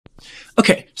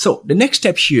Okay, so the next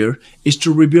step here is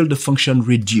to rebuild the function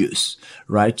reduce,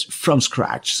 right, from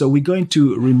scratch. So we're going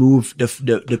to remove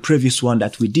the previous one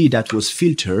that we did, that was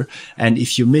filter. And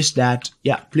if you missed that,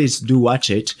 yeah, please do watch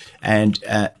it and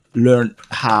learn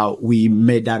how we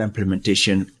made that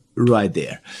implementation right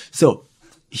there. So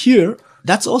here,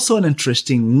 that's also an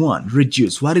interesting one.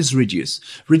 Reduce. What is reduce?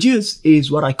 Reduce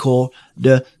is what I call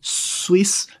the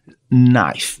Swiss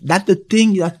knife. That's the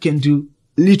thing that can do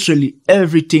literally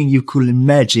everything you could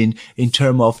imagine in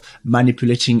terms of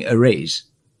manipulating arrays.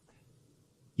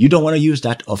 You don't want to use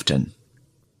that often.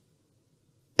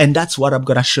 And that's what I'm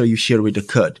going to show you here with the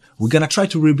code. We're going to try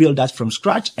to rebuild that from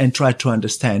scratch and try to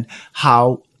understand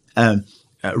how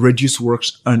reduce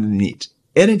works underneath.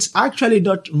 And it's actually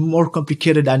not more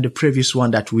complicated than the previous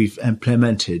one that we've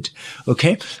implemented.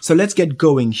 Okay, so let's get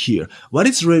going here. What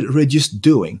is reduce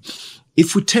doing?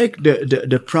 If we take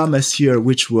the promise here,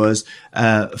 which was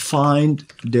find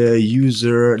the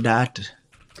user that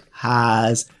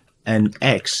has an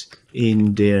X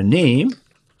in their name,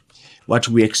 what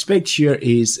we expect here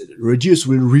is reduce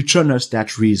will return us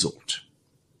that result.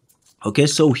 Okay,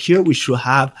 so here we should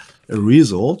have a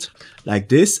result like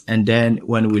this, and then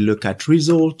when we look at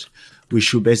result, we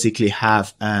should basically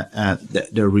have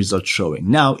the result showing.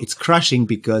 Now it's crashing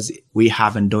because we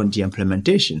haven't done the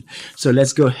implementation. So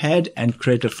let's go ahead and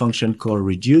create a function called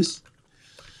reduce.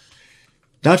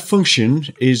 That function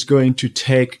is going to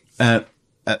take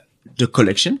the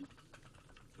collection.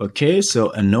 Okay,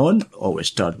 so unknown, always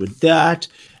start with that,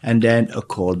 and then a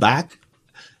callback.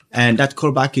 And that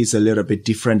callback is a little bit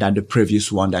different than the previous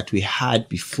one that we had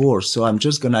before. So I'm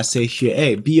just going to say here,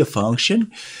 hey, be a function.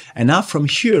 And now from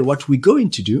here, what we're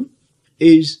going to do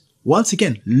is, once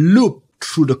again, loop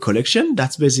through the collection.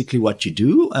 That's basically what you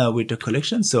do with the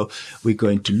collection. So we're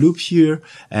going to loop here,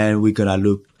 and we're going to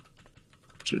loop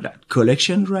through that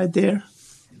collection right there.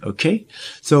 Okay.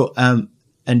 So,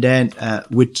 and then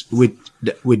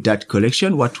with that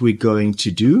collection, what we're going to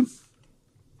do,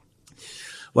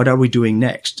 what are we doing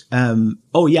next?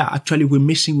 Oh yeah, actually we're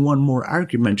missing one more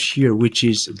argument here, which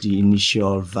is the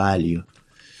initial value.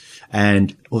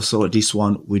 And also this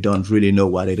one, we don't really know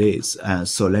what it is.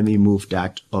 So let me move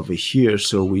that over here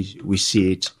so we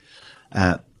see it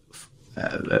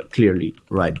clearly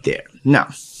right there. Now,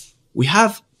 we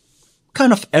have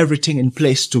kind of everything in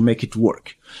place to make it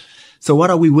work. So what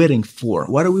are we waiting for?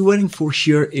 What are we waiting for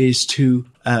here is to,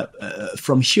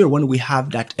 from here, when we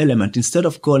have that element, instead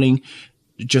of calling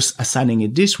just assigning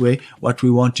it this way, what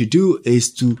we want to do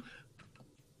is to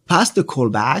pass the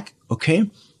callback,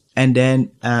 okay? And then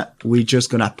we're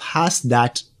just gonna pass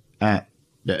that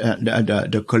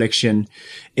the collection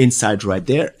inside right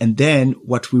there. And then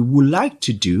what we would like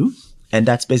to do, and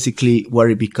that's basically where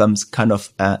it becomes kind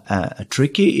of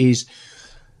tricky, is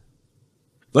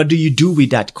what do you do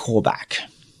with that callback?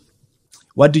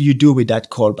 What do you do with that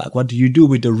callback? What do you do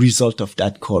with the result of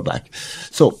that callback?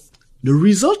 So the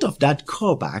result of that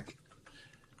callback,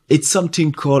 it's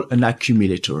something called an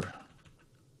accumulator.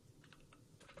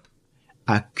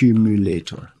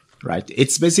 Accumulator, right?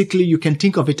 It's basically, you can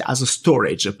think of it as a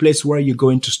storage, a place where you're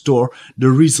going to store the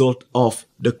result of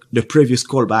the previous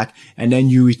callback, and then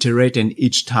you iterate, and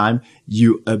each time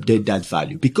you update that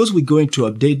value. Because we're going to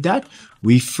update that,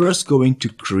 we're first going to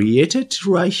create it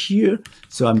right here.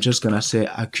 So I'm just going to say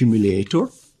accumulator.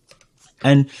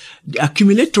 And the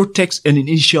accumulator takes an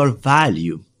initial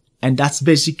value, and that's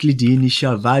basically the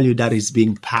initial value that is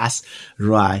being passed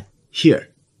right here.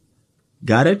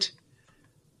 Got it?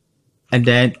 And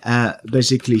then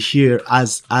basically here,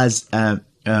 as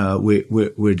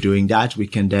we're doing that, we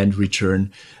can then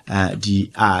return the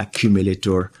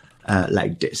accumulator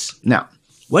like this. Now,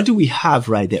 what do we have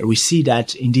right there? We see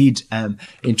that indeed,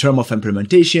 in terms of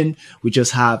implementation, we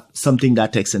just have something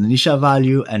that takes an initial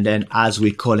value, and then as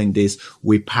we're calling this,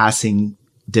 we're passing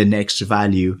the next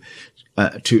value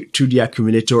to the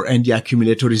accumulator, and the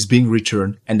accumulator is being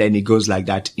returned, and then it goes like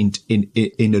that in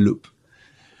a loop,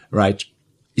 right?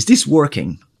 Is this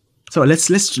working? So let's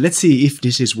see if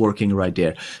this is working right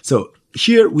there. So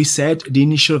here we said the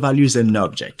initial value is an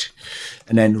object,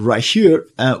 and then right here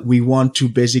we want to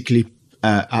basically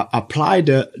apply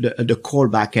the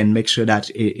callback and make sure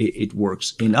that it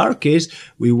works. In our case,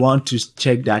 we want to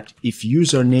check that if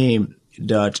username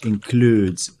dot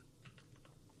includes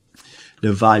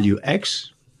the value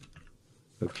X,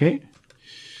 okay,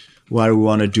 what we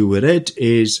want to do with it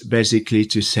is basically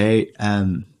to say,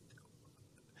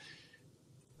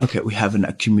 okay, we have an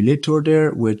accumulator there.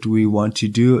 What we want to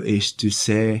do is to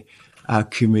say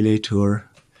accumulator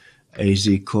is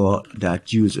equal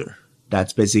that user.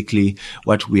 That's basically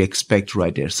what we expect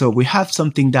right there. So we have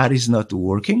something that is not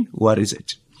working. What is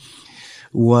it?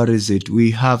 what is it?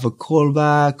 We have a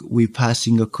callback. We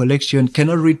passing a collection.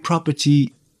 Cannot read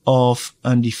property of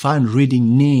undefined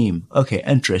reading name. Okay,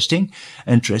 interesting.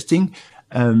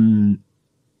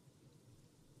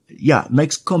 Yeah,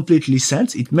 makes completely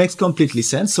sense. It makes completely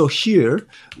sense. So here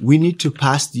we need to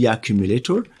pass the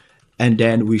accumulator, and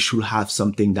then we should have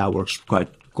something that works quite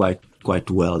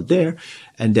well there.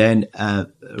 And then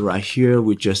right here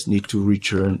we just need to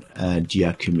return the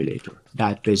accumulator.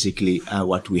 That's basically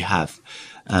what we have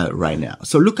right now.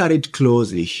 So look at it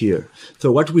closely here.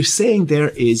 So what we're saying there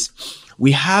is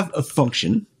we have a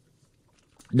function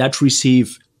that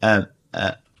receives a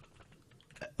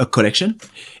collection,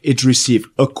 it receives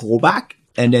a callback,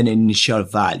 and then an initial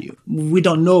value. We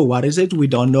don't know what is it. We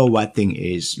don't know what thing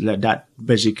is. That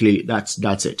basically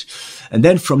that's it. And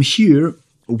then from here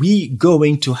we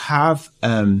going to have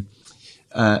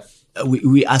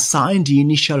we assign the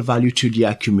initial value to the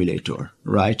accumulator,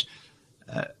 right?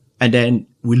 And then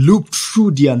we loop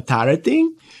through the entire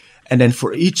thing, and then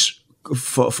for each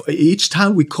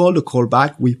time we call the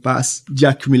callback, we pass the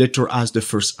accumulator as the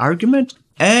first argument,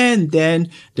 and then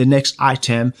the next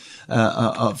item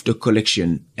of the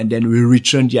collection, and then we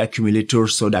return the accumulator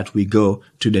so that we go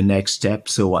to the next step,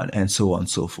 so on and so on and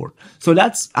so forth. So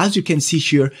that's, as you can see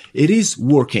here, it is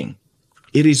working.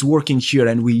 It is working here,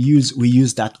 and we use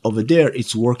that over there.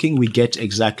 It's working. We get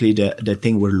exactly the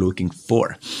thing we're looking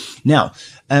for. Now,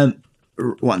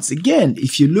 once again,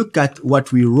 if you look at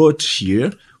what we wrote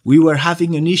here, we were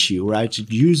having an issue, right?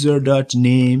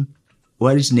 User.name.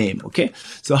 What is name? Okay.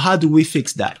 So how do we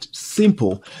fix that?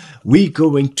 Simple. We're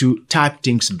going to type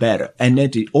things better, and then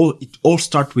it all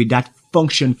starts with that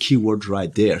function keyword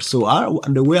right there. So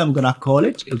the way I'm gonna call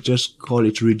it, I'll just call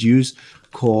it reduce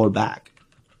callback.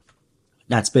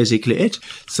 That's basically it.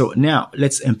 So now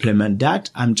let's implement that.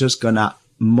 I'm just gonna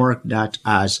mark that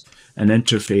as an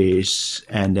interface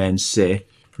and then say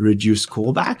reduce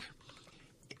callback.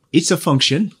 It's a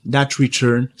function that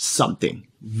returns something.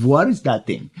 What is that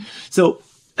thing? So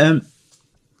the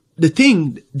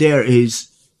thing there is,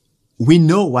 we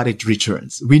know what it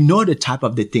returns. We know the type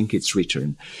of the thing it's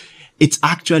returned. It's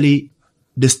actually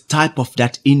the type of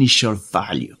that initial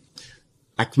value.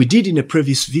 Like we did in the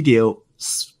previous video,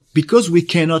 because we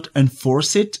cannot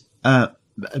enforce it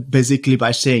basically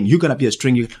by saying you're gonna be a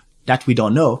string that we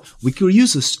don't know, we could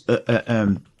use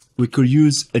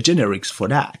a generics for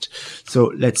that.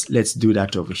 So let's do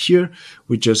that over here.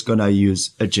 We're just gonna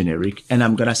use a generic, and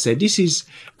I'm gonna say this is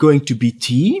going to be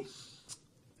T,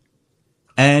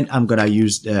 and I'm gonna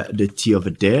use the T over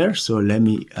there. So let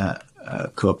me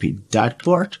copy that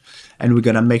part, and we're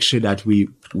gonna make sure that we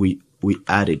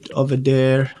add it over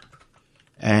there,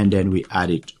 and then we add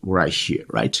it right here,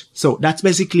 right? So that's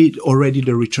basically already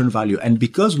the return value. And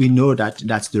because we know that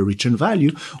that's the return value,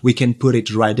 we can put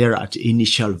it right there at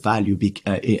initial value.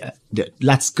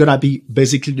 That's gonna be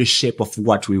basically the shape of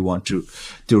what we want to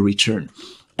return.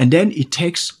 And then it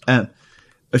takes a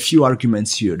few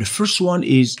arguments here. The first one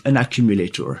is an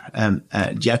accumulator.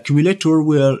 The accumulator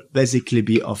will basically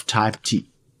be of type T.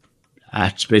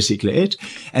 That's basically it.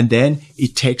 And then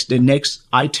it takes the next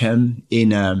item in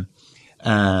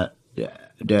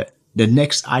the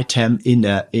next item in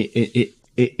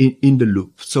the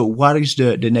loop. So what is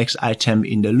the next item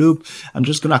in the loop? I'm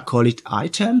just gonna call it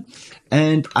item,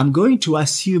 and I'm going to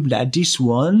assume that this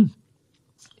one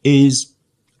is,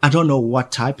 I don't know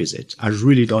what type is it. I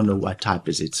really don't know what type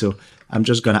is it. So I'm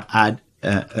just gonna add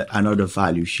another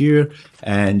value here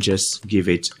and just give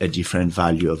it a different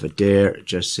value over there,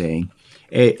 just saying,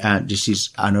 hey, this is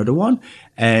another one.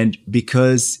 And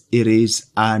because it is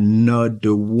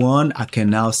another one, I can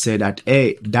now say that,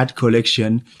 hey, that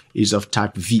collection is of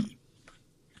type V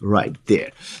right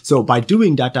there. So by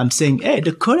doing that, I'm saying, hey,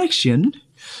 the collection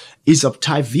is of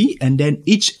type V, and then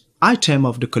each item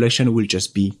of the collection will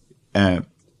just be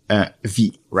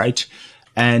V, right?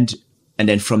 And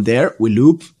then from there, we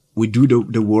loop, we do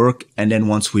the work, and then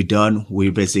once we're done,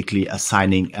 we're basically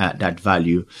assigning that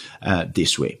value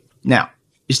this way. Now,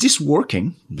 is this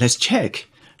working? Let's check.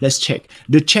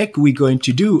 The check we're going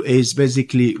to do is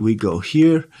basically we go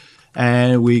here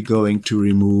and we're going to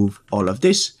remove all of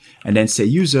this and then say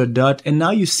user dot, and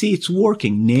now you see it's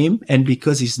working, name, and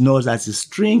because it knows that's a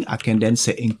string, I can then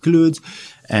say includes,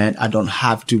 and I don't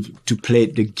have to play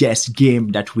the guess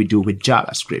game that we do with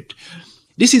JavaScript.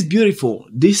 This is beautiful.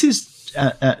 This is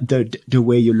the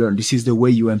way you learn. This is the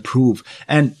way you improve.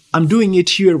 And I'm doing it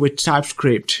here with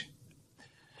TypeScript.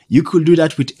 You could do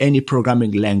that with any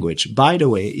programming language. By the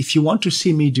way, if you want to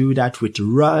see me do that with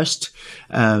Rust,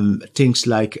 things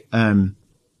like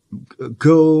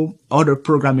Go, other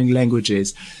programming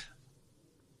languages,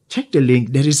 check the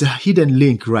link. There is a hidden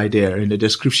link right there in the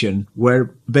description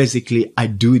where basically I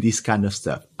do this kind of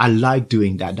stuff. I like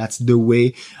doing that. That's the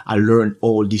way I learn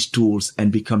all these tools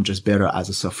and become just better as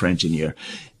a software engineer.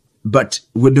 But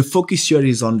with the focus here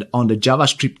is on the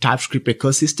JavaScript, TypeScript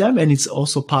ecosystem. And it's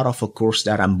also part of a course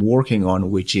that I'm working on,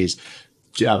 which is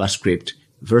JavaScript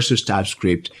versus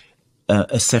TypeScript,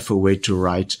 a safer way to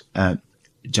write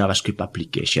JavaScript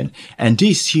application. And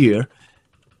this here,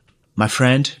 my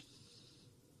friend,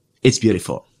 it's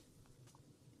beautiful.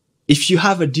 If you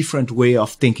have a different way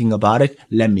of thinking about it,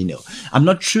 let me know. I'm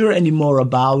not sure anymore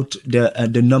about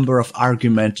the number of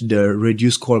arguments the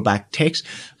reduce callback takes,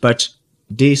 but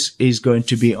this is going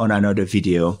to be on another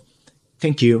video.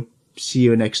 Thank you. See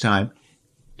you next time.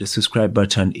 The subscribe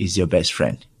button is your best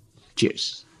friend.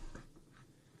 Cheers.